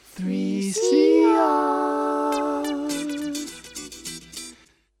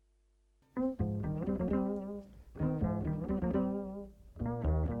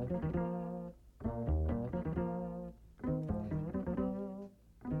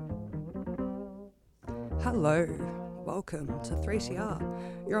Hello, welcome to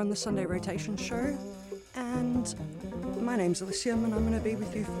 3CR. You're on the Sunday Rotation Show, and my name's Elysium, and I'm going to be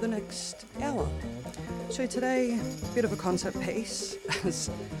with you for the next hour. So today, a bit of a concept piece, as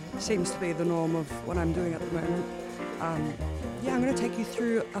seems to be the norm of what I'm doing at the moment. I'm going to take you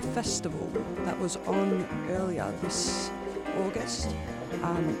through a festival that was on earlier this August,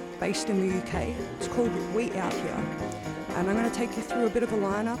 based in the UK. It's called We Out Here, and I'm going to take you through a bit of a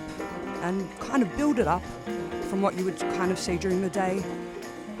lineup and kind of build it up from what you would kind of see during the day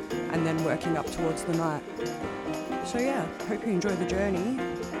and then working up towards the night. So yeah, hope you enjoy the journey.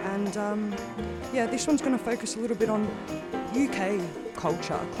 And this one's going to focus a little bit on UK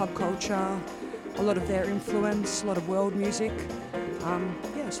culture, club culture, a lot of their influence, a lot of world music.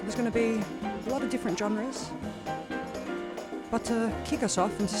 So there's going to be a lot of different genres. But to kick us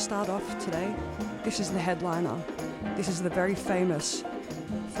off and to start off today, this is the headliner. This is the very famous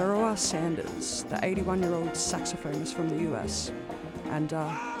Pharoah Sanders, the 81-year-old saxophonist from the US. And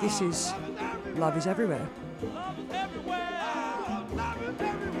this is Love Is Everywhere.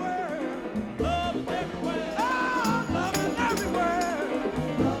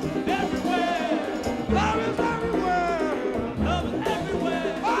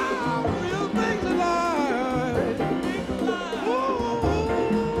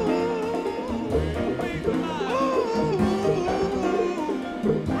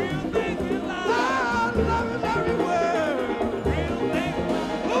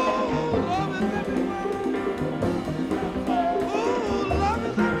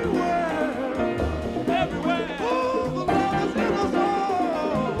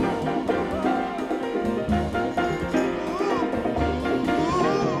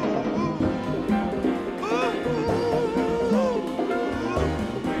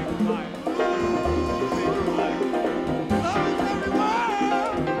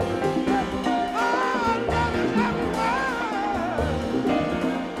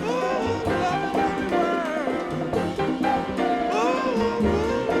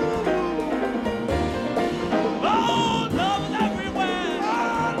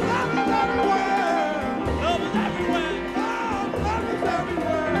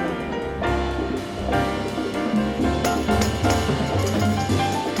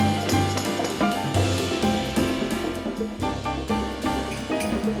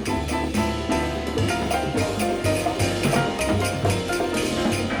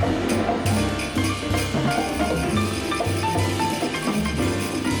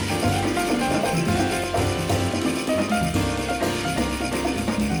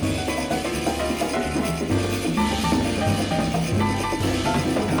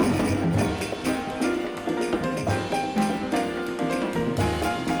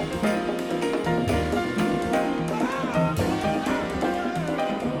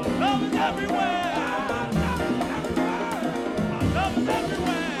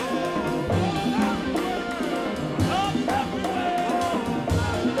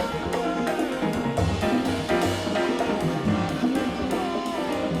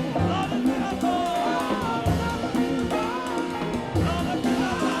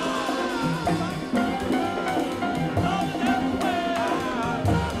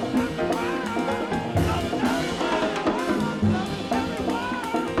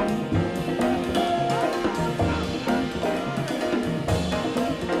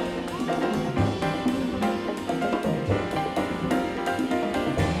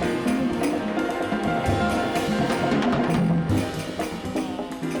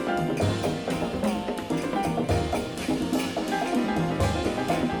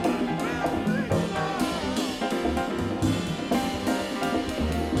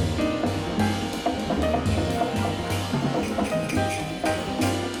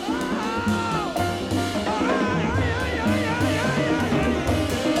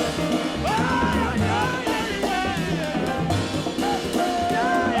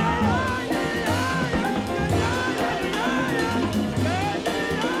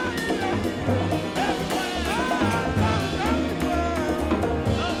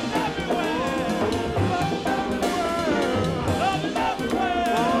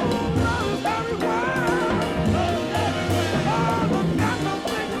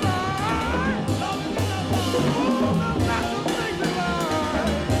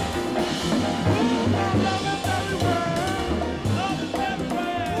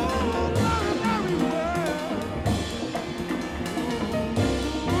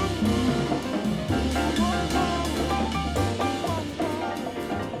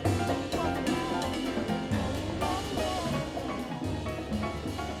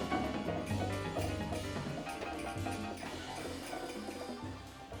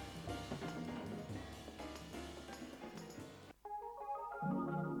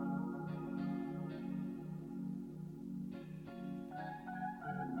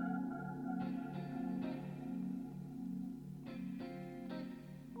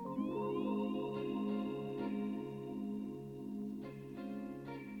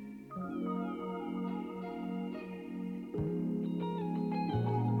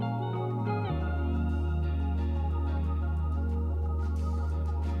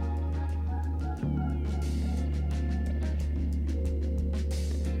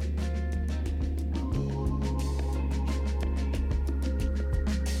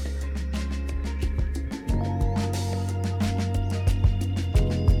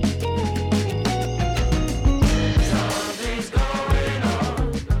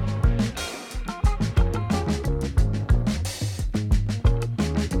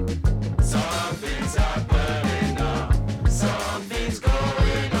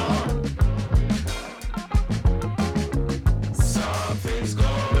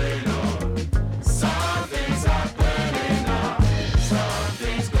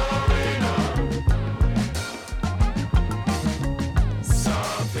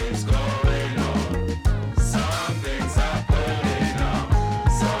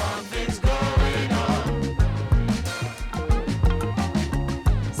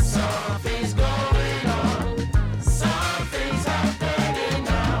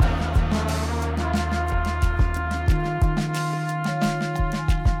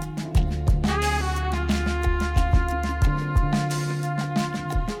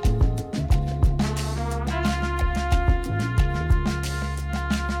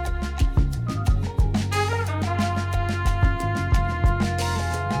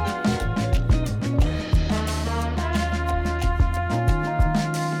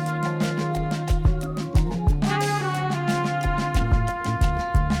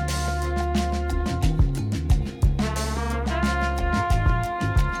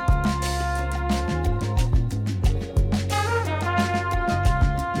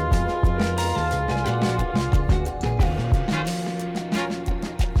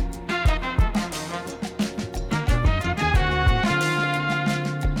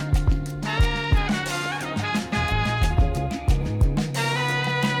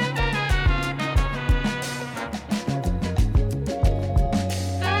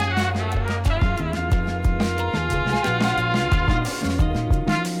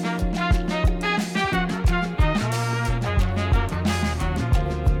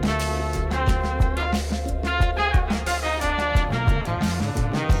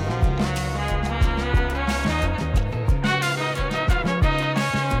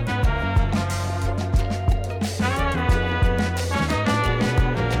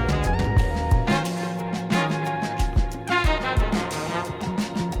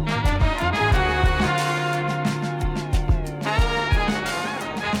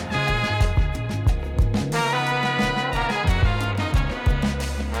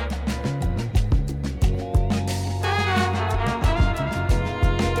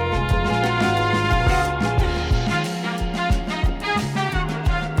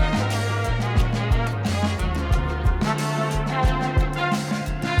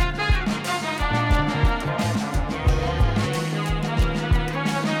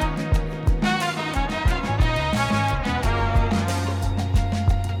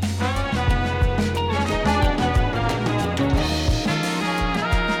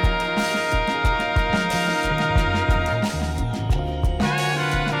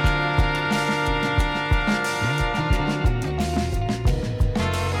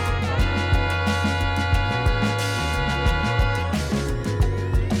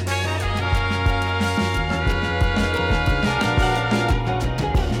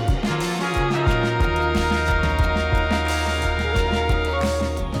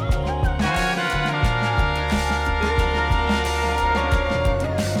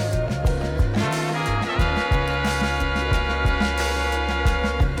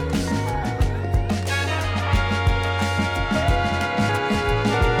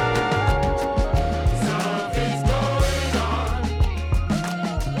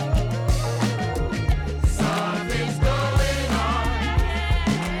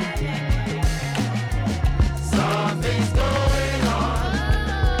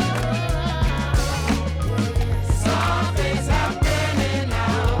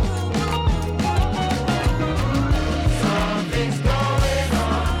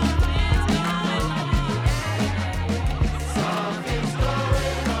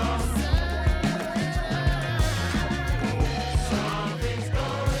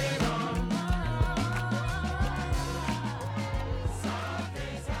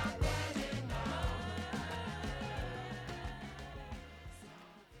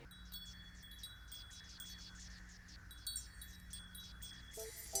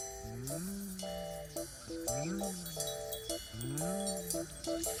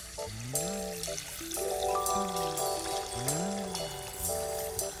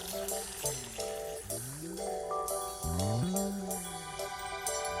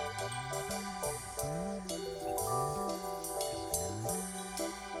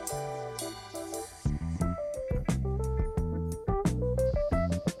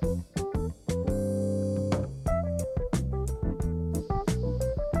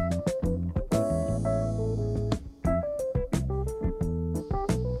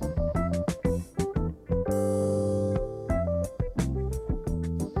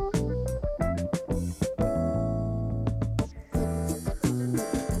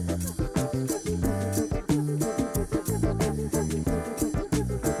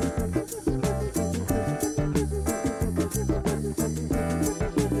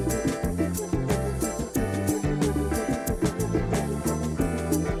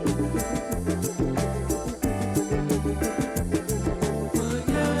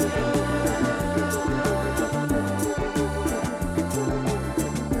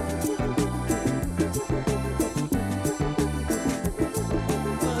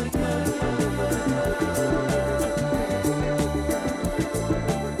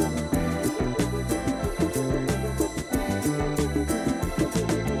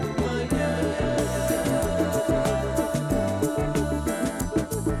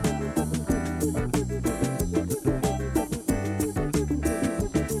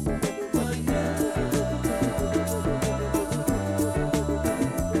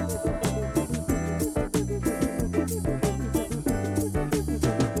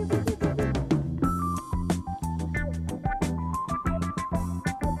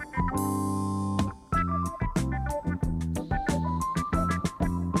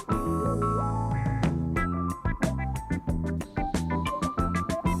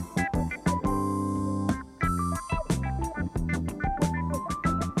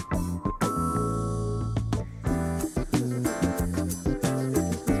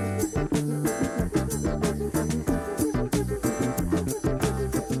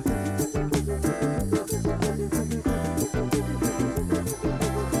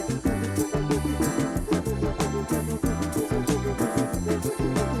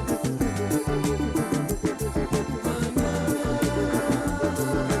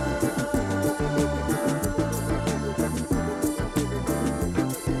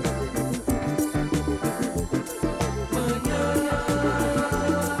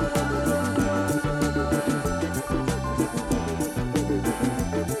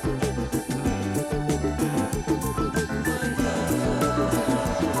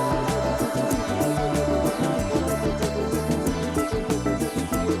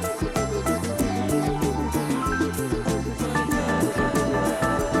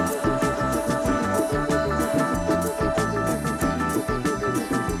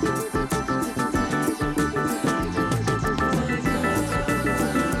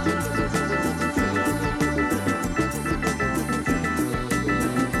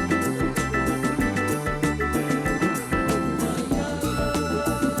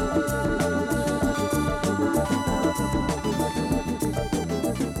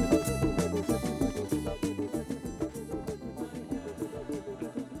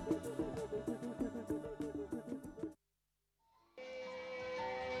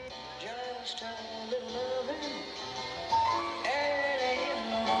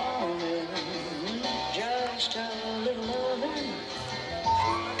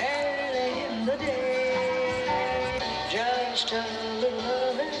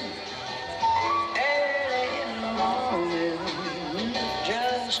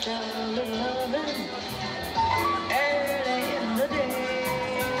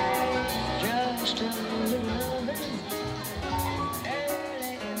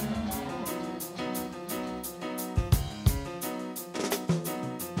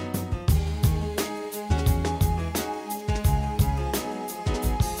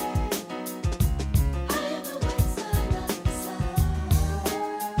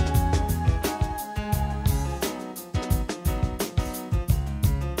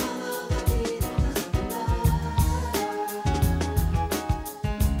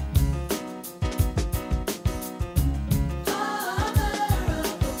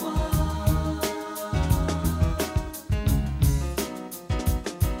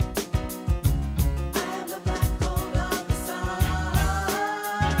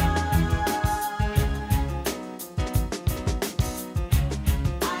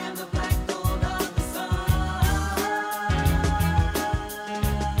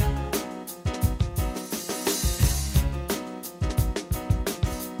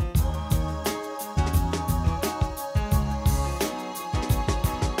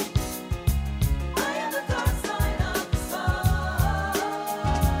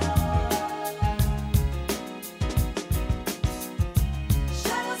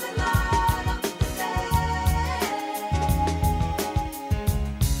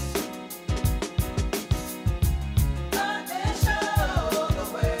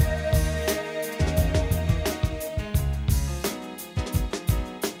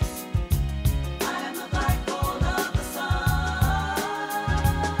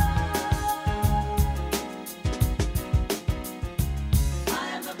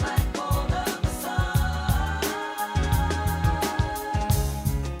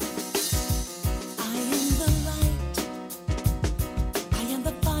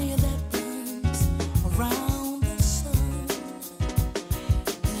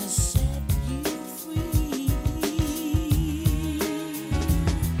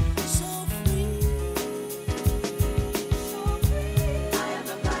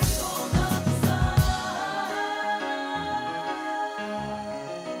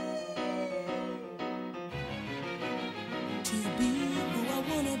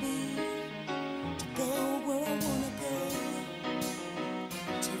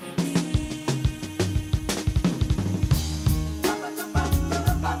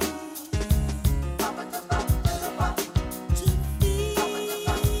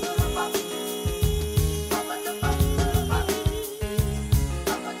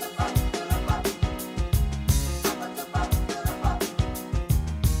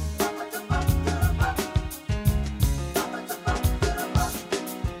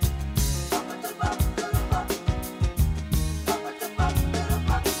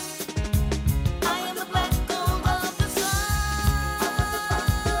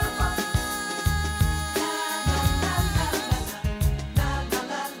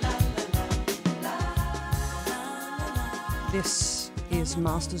 is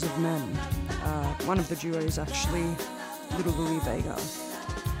Masters of Men. One of the duo is actually Little Louis Vega.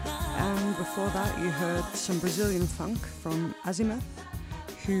 And before that you heard some Brazilian funk from Azimuth,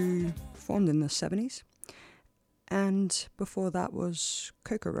 who formed in the 70s. And before that was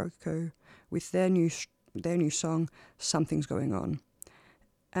Kokoroko with their new song, Something's Going On.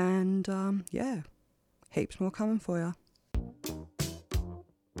 And yeah, heaps more coming for ya.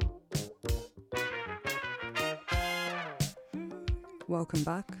 Welcome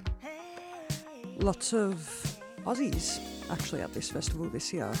back. Lots of Aussies actually at this festival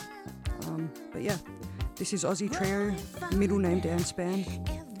this year. But yeah, this is Aussie Trio, Middle Name Dance Band,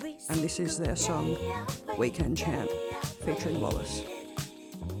 and this is their song Weekend Chant featuring Wallace.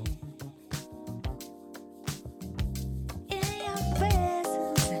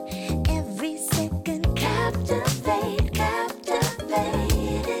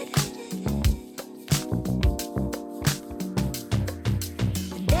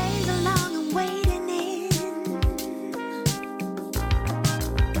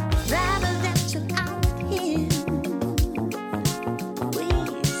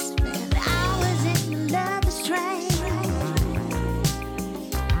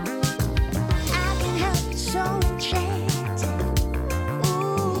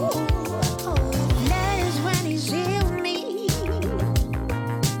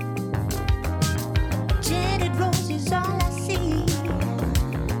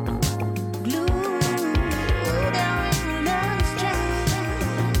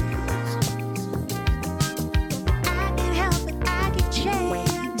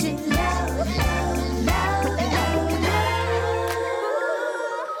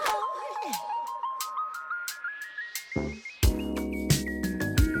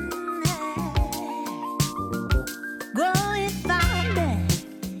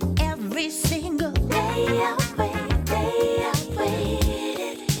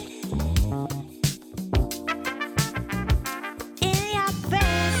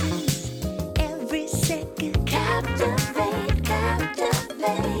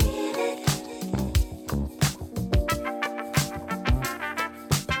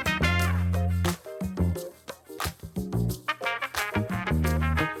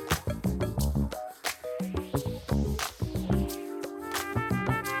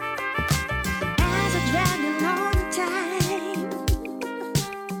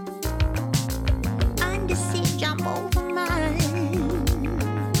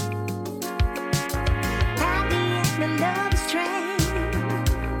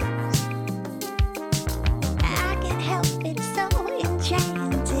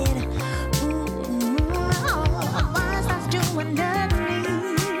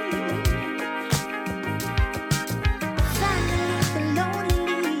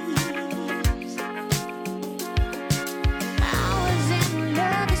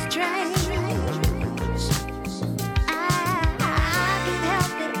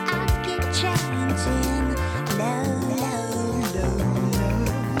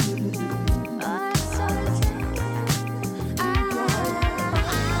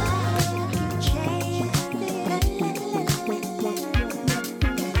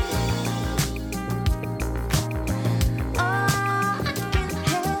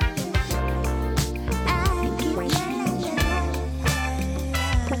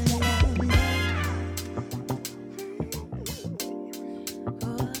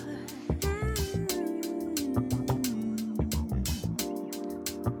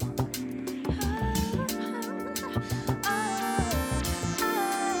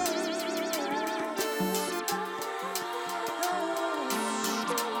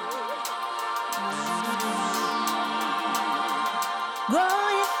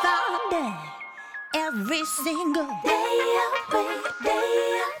 Every single day I waited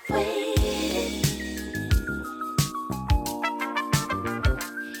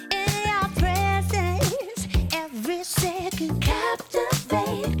in your presence, every second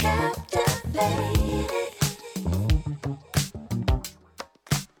captivated.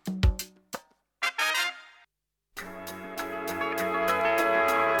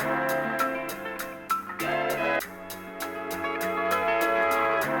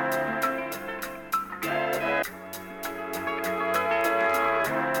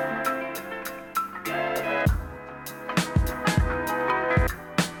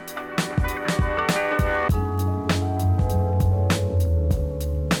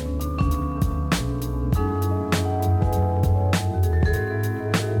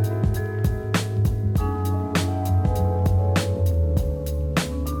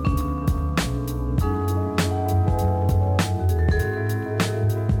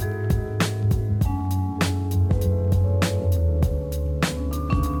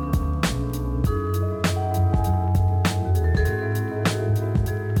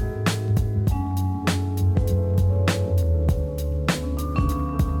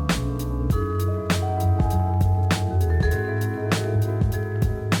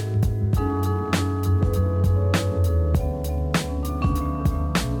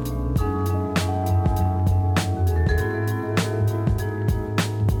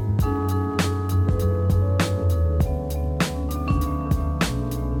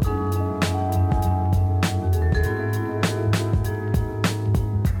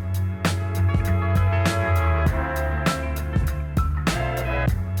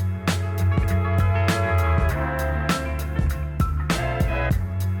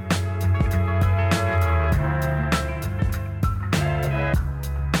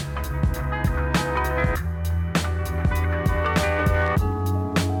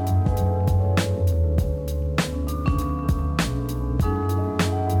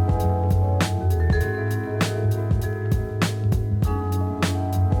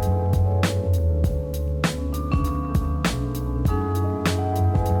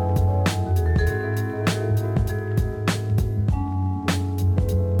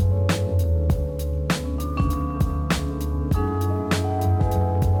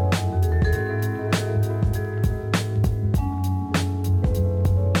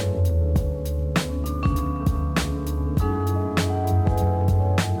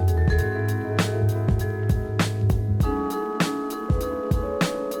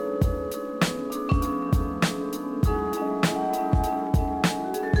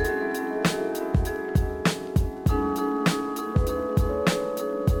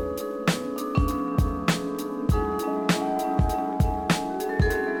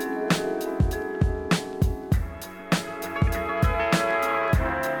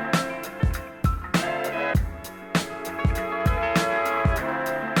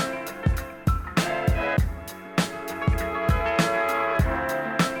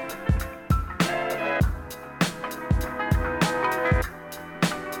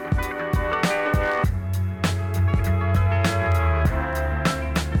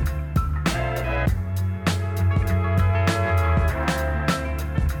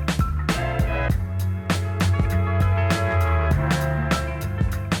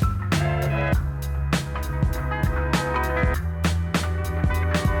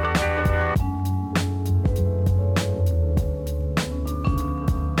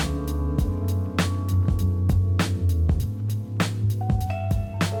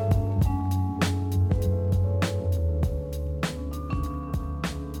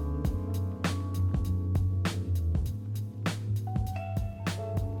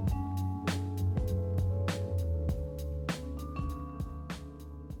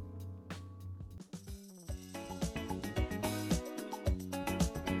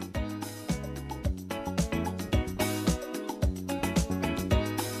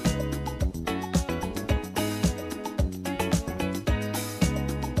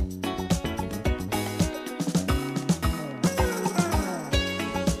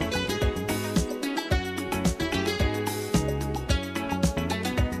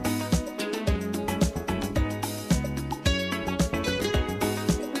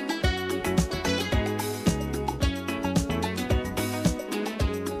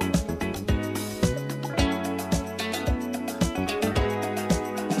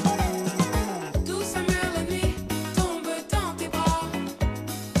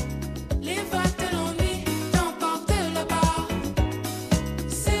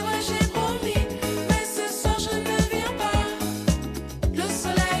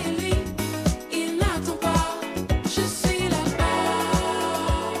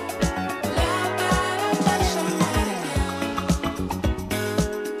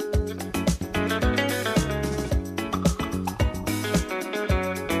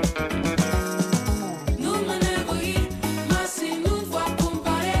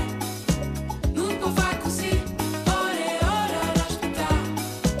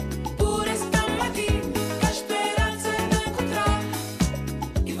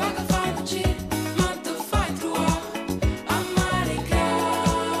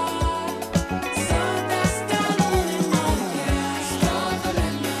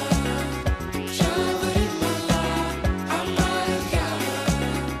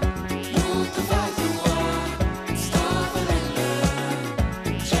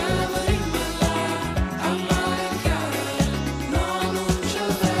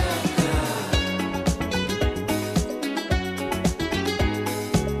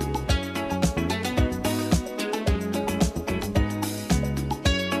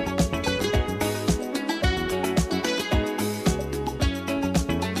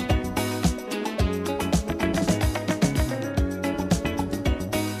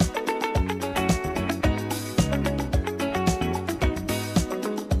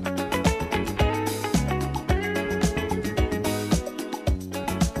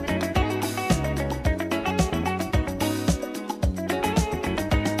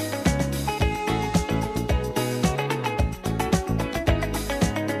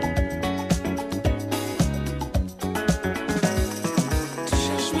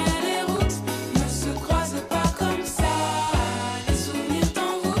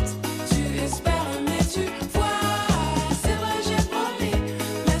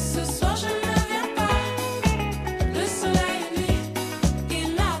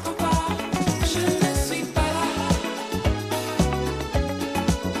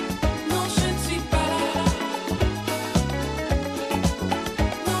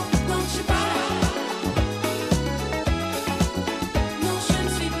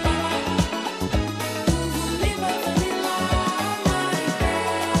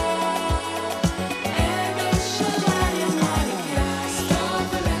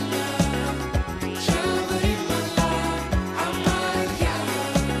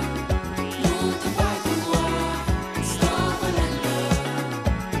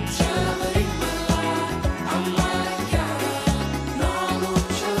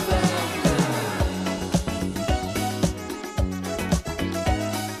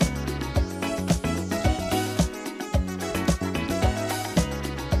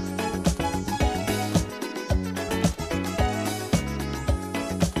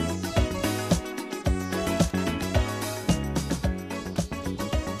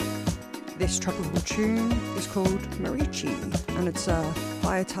 This tropical tune is called Marici, and it's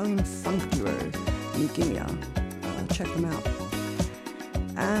by Italian funk duo New Guinea. Check them out.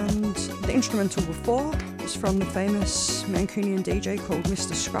 And the instrumental before was from the famous Mancunian DJ called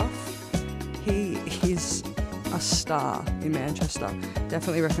Mr. Scruff. He is a star in Manchester.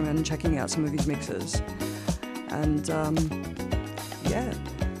 Definitely recommend checking out some of his mixes. And yeah,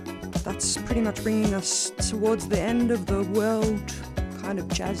 that's pretty much bringing us towards the end of the world kind of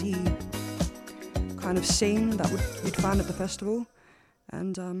jazzy kind of scene that you'd find at the festival.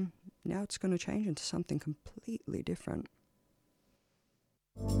 And now it's going to change into something completely different.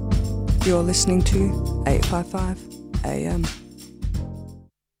 You're listening to 855 AM.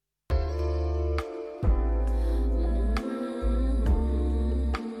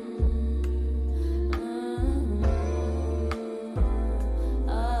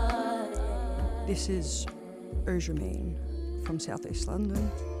 This is Ojamine from Southeast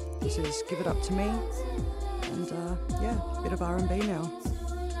London. This is Give It Up To Me. And yeah, a bit of R&B now.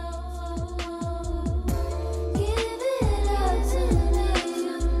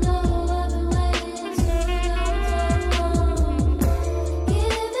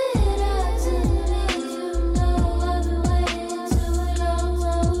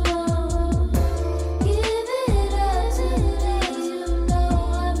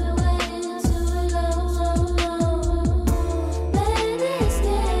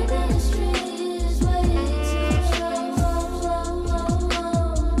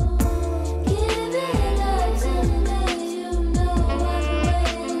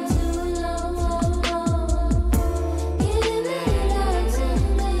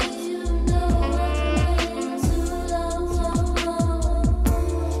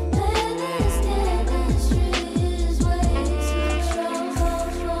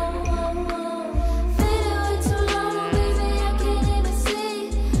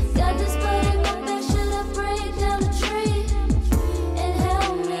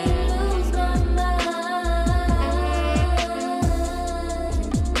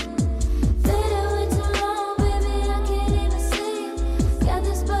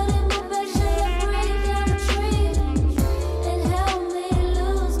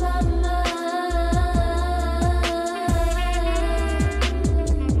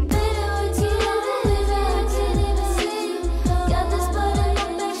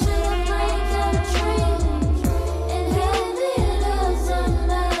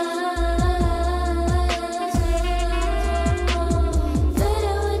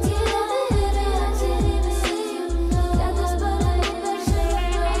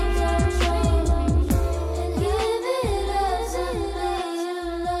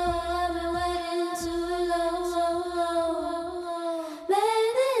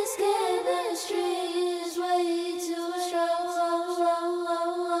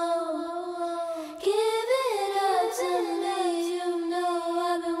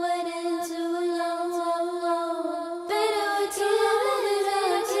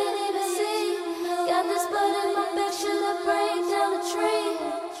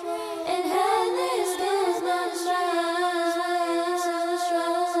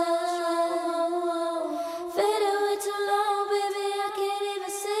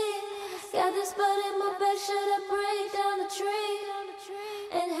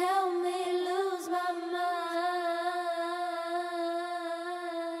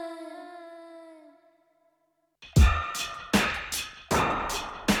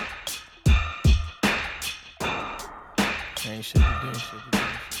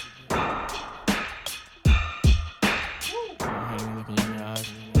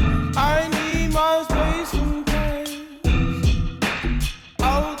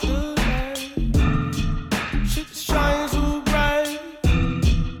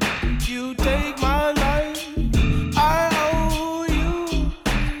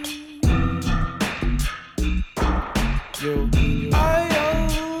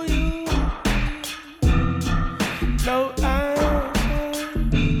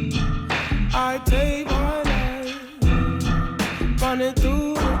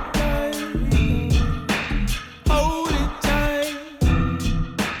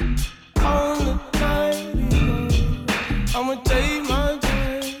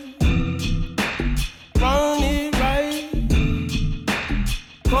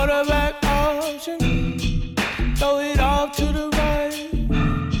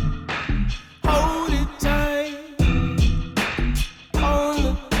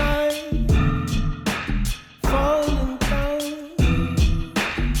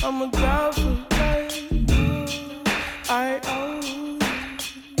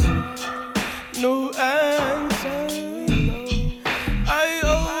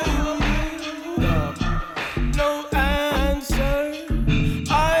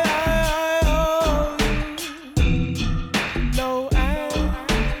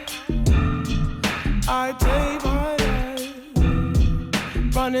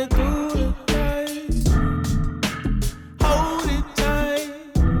 running through the night. Hold it tight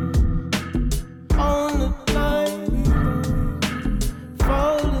on the line,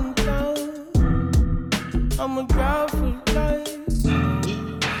 falling down. I'm a guy for life.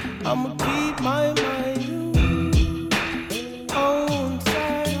 I'ma keep my mind on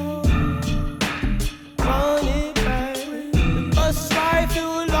side, run it back. The bus ride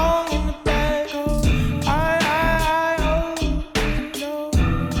too long in the back.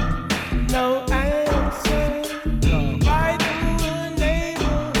 No answer. Right through the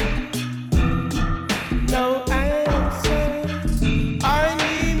neighborhood. No answer. I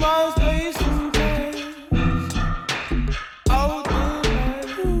need my space sometimes. All through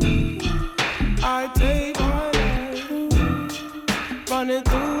life, I take my life, running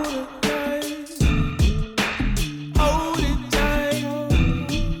through the night. Hold it tight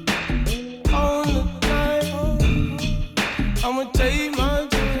on the line. I'ma take my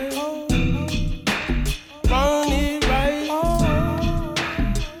time, run it right.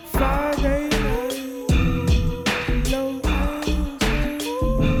 Friday night, no answer.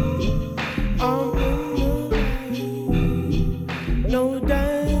 I'm in the light, no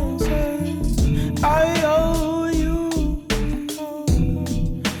dancer. I owe you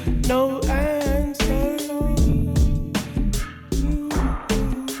no answer.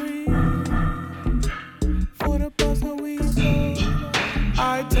 For the bus and we go,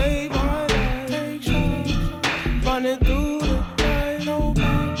 I take my life, running through the night.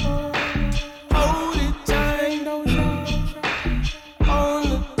 Hold it tight on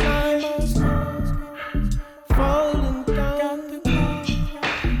the line, falling down.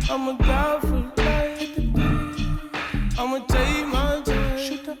 I'm a guy for life. I'ma take my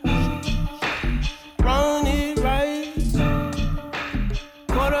time, run it right.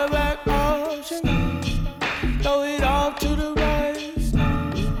 Quarterback option, throw it off to the right.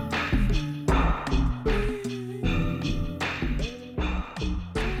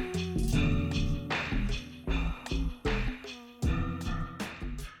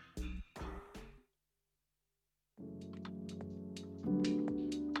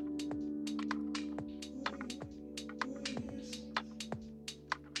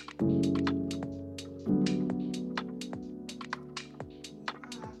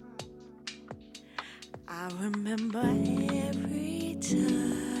 I remember every touch,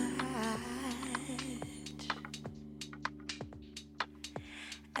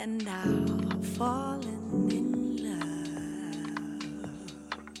 and now falling in love.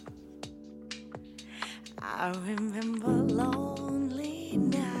 I remember lonely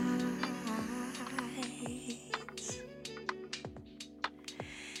nights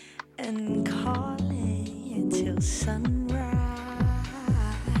and calling till sunrise.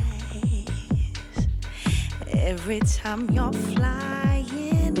 Every time you're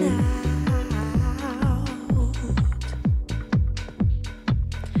flying out,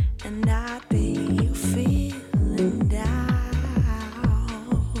 and I'd be feeling down,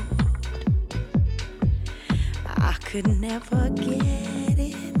 I could never get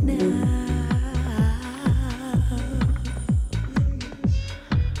enough.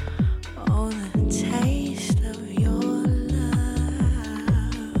 Oh, the taste of your love.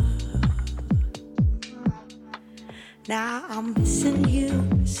 Now I'm missing you,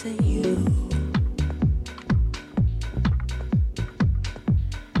 missing you.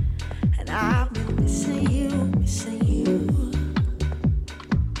 And I've been missing you, missing you.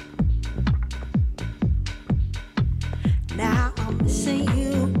 Now I'm missing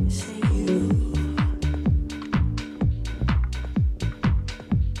you, missing you.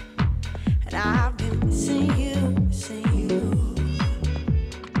 And I've been missing you, missing you.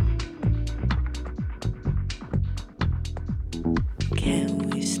 Can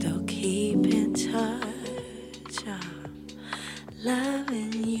we still keep in touch? I'm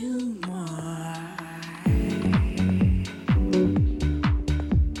loving you more.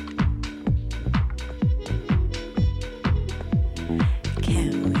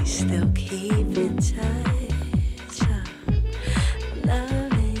 Can we still keep in touch? I'm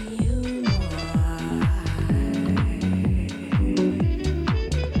loving you more.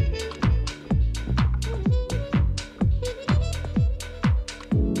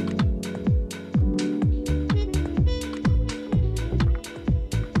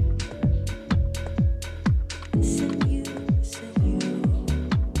 Missing you, missing you.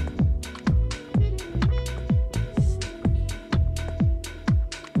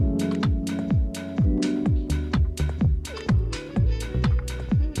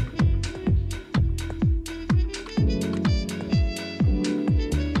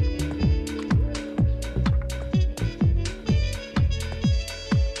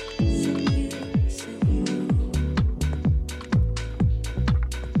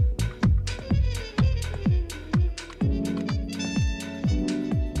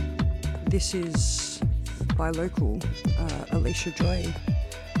 This is by local Alicia Joy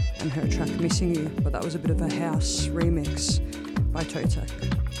and her track Missing You, but that was a bit of a house remix by Totek.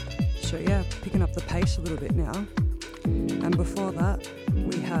 So yeah, picking up the pace a little bit now. And before that,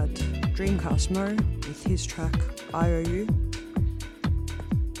 we had Dreamcast Mo with his track IOU.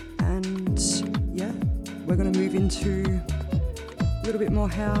 And yeah, we're going to move into a little bit more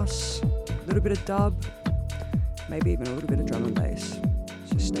house, a little bit of dub, maybe even a little bit of drum and bass.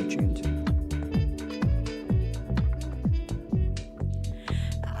 So stay tuned.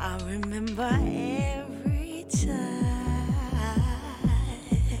 I remember every touch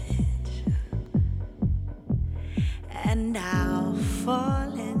and now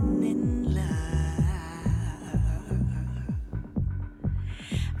falling in love.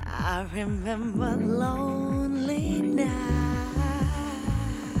 I remember lonely nights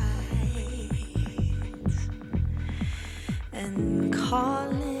and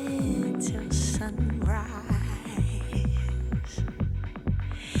calling till sunrise.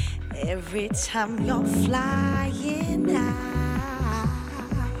 Every time you're flying out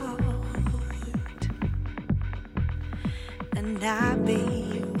and I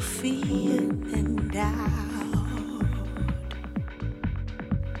be feeling down,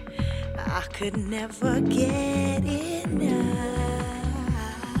 I could never get enough.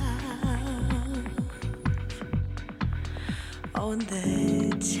 On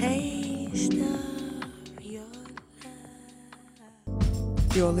the taste of your love.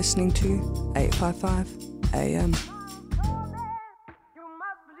 You're listening to 855 AM.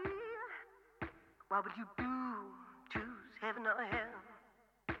 What would you do? Choose heaven or hell.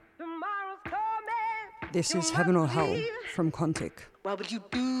 Tomorrow's coming. This is Heaven or Hell from Quantic. What would you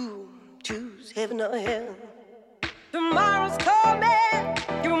do? Choose heaven or hell. Tomorrow's coming.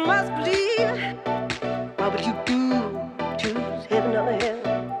 You must believe. What would you do? Choose heaven or hell.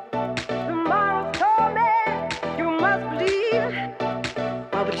 Tomorrow's coming. You must believe.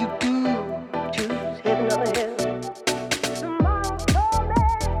 What would you do? Choose heaven or hell. Tomorrow's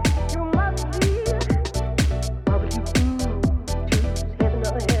coming. You must believe. What would you do? Choose heaven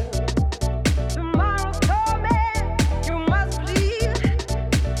or hell. Tomorrow's coming. You must believe.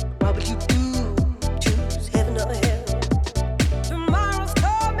 What would you do? Choose heaven or hell. Tomorrow's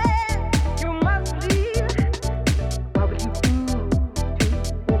coming. You must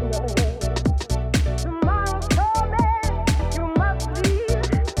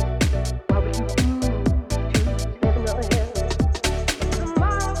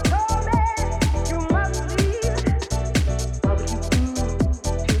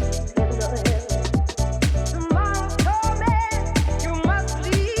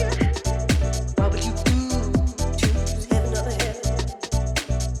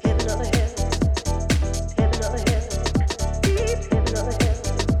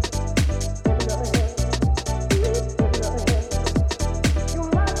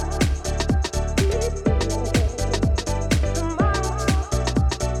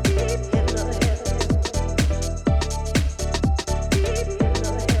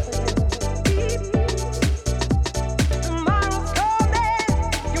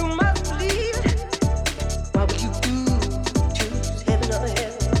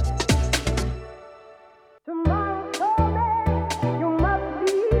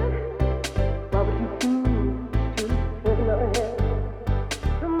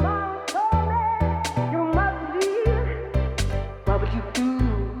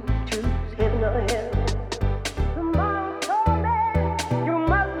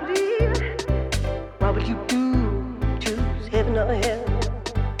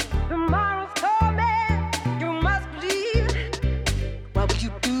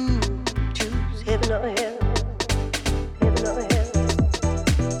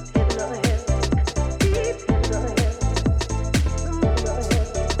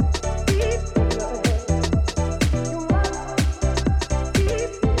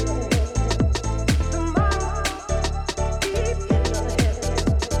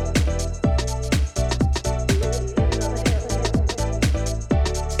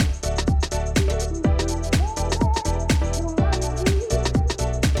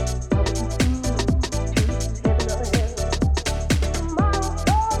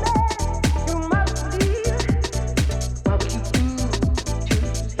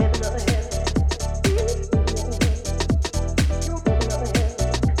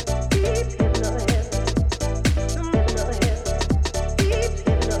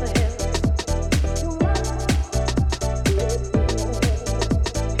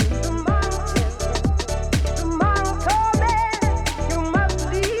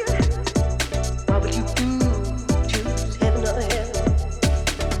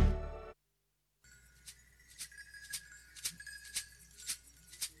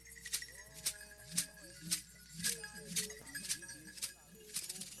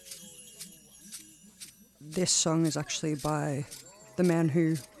This song is actually by the man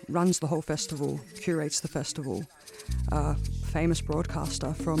who runs the whole festival, curates the festival, famous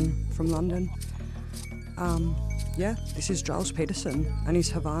broadcaster from London. Yeah, this is Giles Peterson and his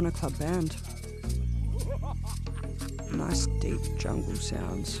Havana Club Band. Nice deep jungle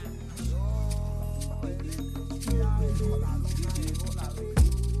sounds.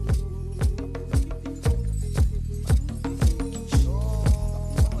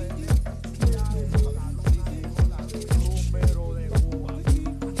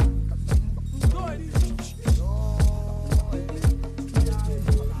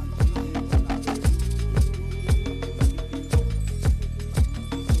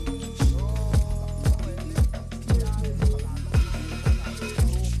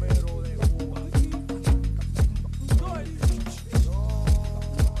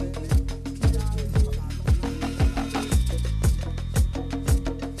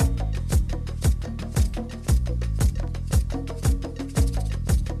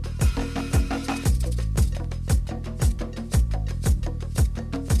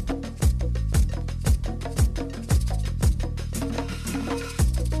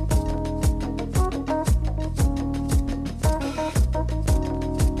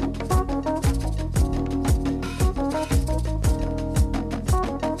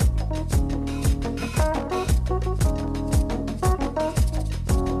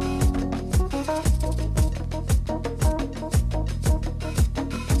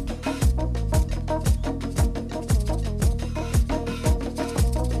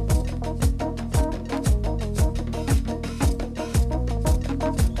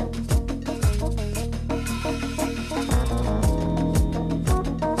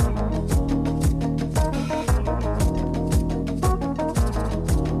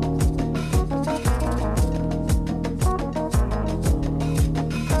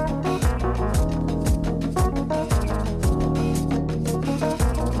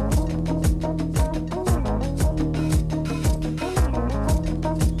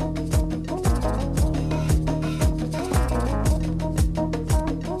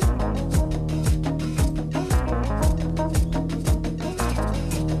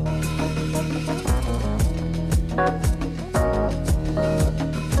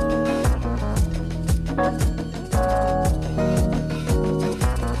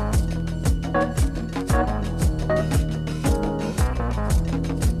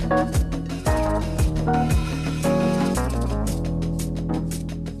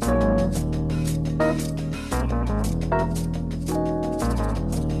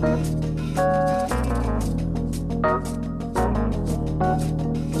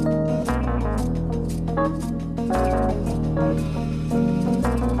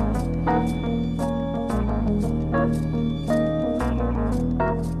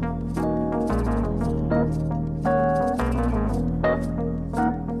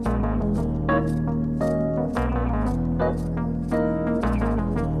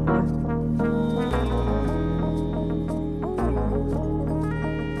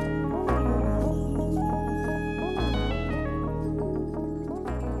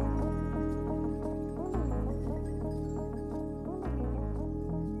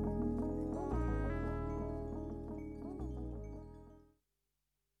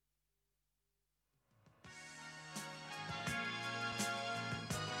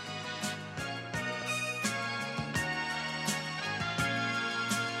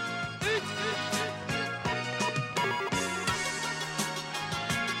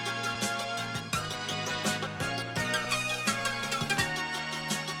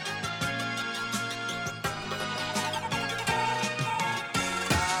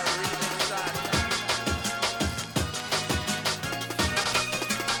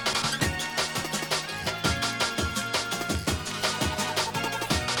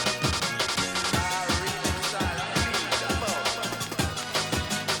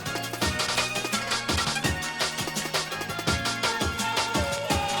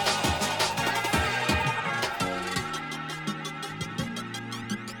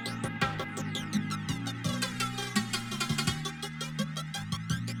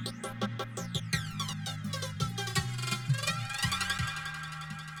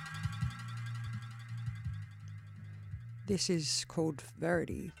 This is called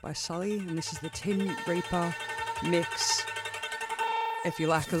Verity by Sully, and this is the Tin Reaper mix. If you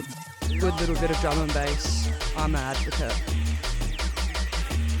like a good little bit of drum and bass, I'm an advocate.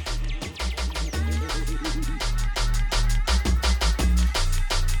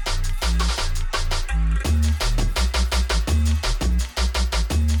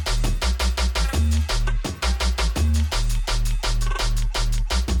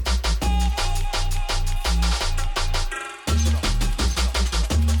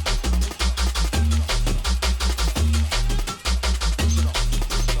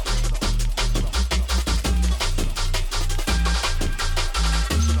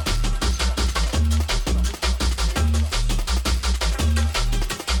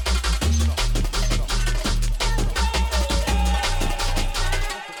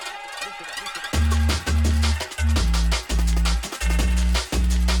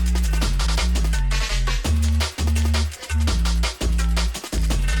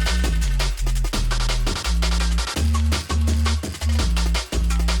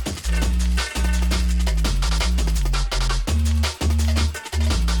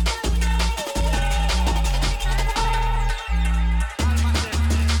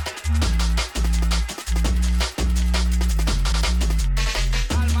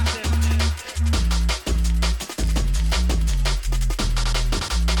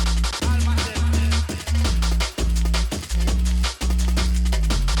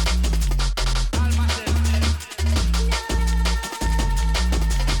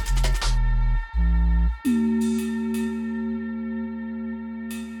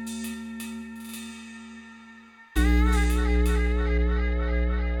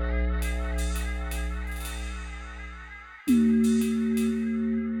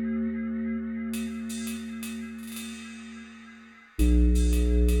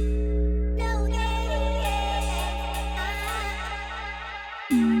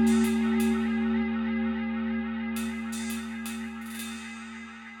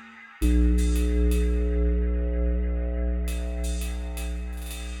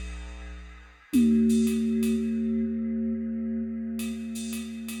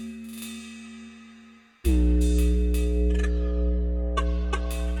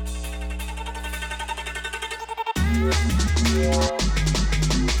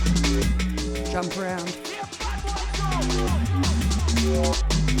 Jump around.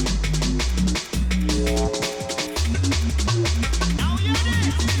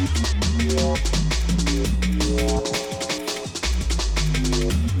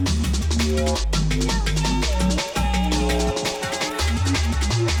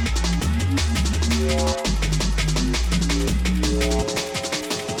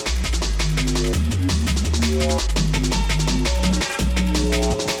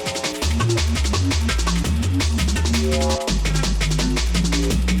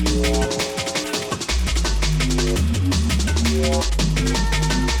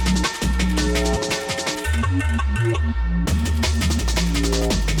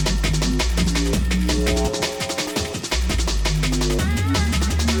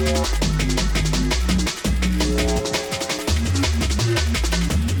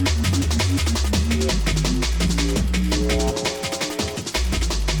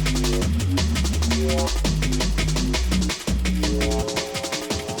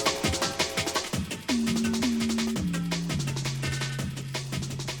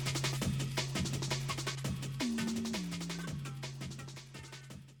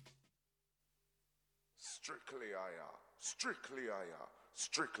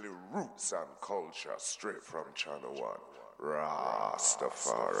 Strictly roots and culture, straight from Channel 1.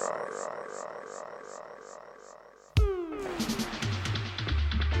 Rastafari.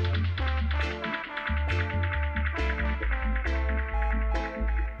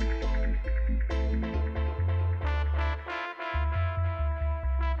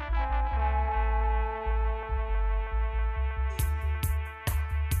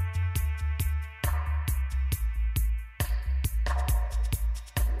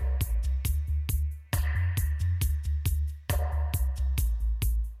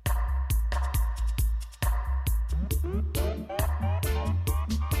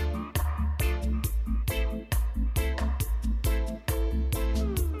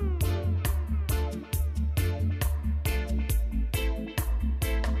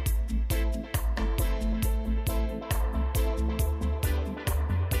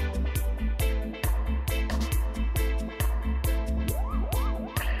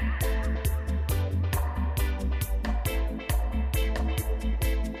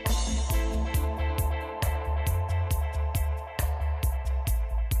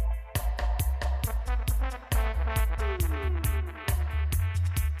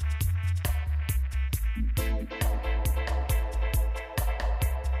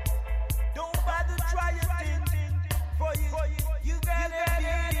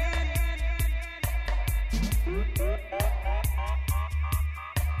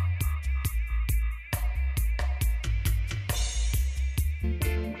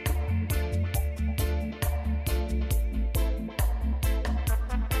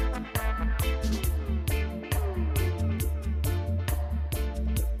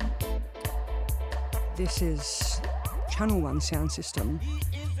 This is Channel 1 sound system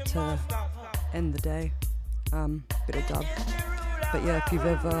to end the day. Bit of dub. But yeah, if you've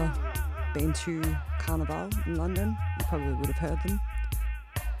ever been to Carnival in London, you probably would have heard them.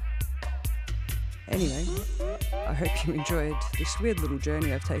 Anyway, I hope you enjoyed this weird little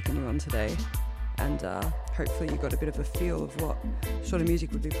journey I've taken you on today, and hopefully you got a bit of a feel of what sort of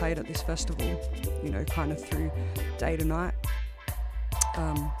music would be played at this festival, you know, kind of through day to night.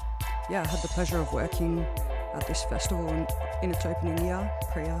 Yeah, I had the pleasure of working at this festival in its opening year,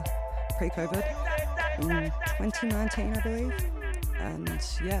 pre-COVID, in 2019, I believe. And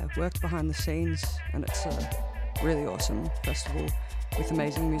yeah, worked behind the scenes, and it's a really awesome festival with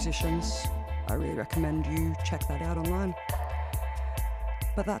amazing musicians. I really recommend you check that out online.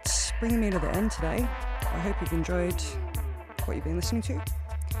 But that's bringing me to the end today. I hope you've enjoyed what you've been listening to.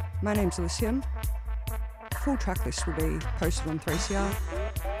 My name's Elysium. Full track list will be posted on 3CR.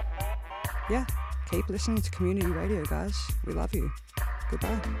 Yeah, keep listening to community radio, guys. We love you.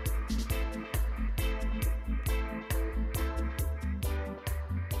 Goodbye.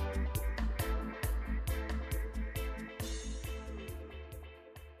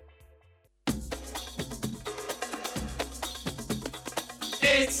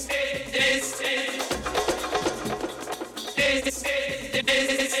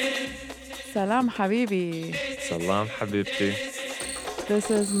 Salam Habibi. Salam Habibti. This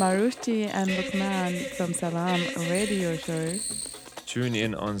is Marushti and Lukman from Salam Radio Show. Tune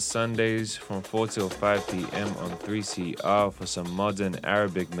in on Sundays from 4 till 5 p.m. on 3CR for some modern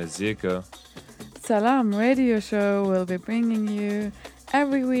Arabic mazika. Salam Radio Show will be bringing you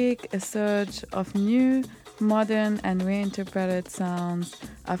every week a search of new modern and reinterpreted sounds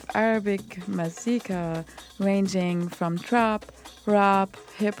of Arabic mazika ranging from trap, rap,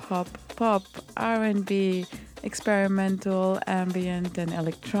 hip-hop, pop, R&B, experimental, ambient and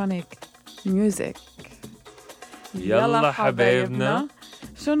electronic music. Yalla حبايبنا.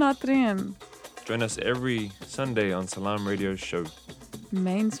 شو ناطرين? Join us every Sunday on Salam Radio Show.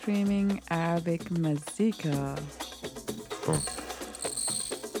 Mainstreaming Arabic mazika. Boom.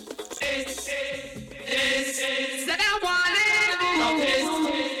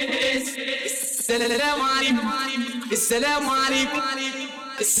 السلام عليكم السلام عليكم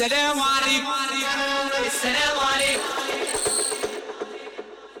السلام عليكم السلام عليكم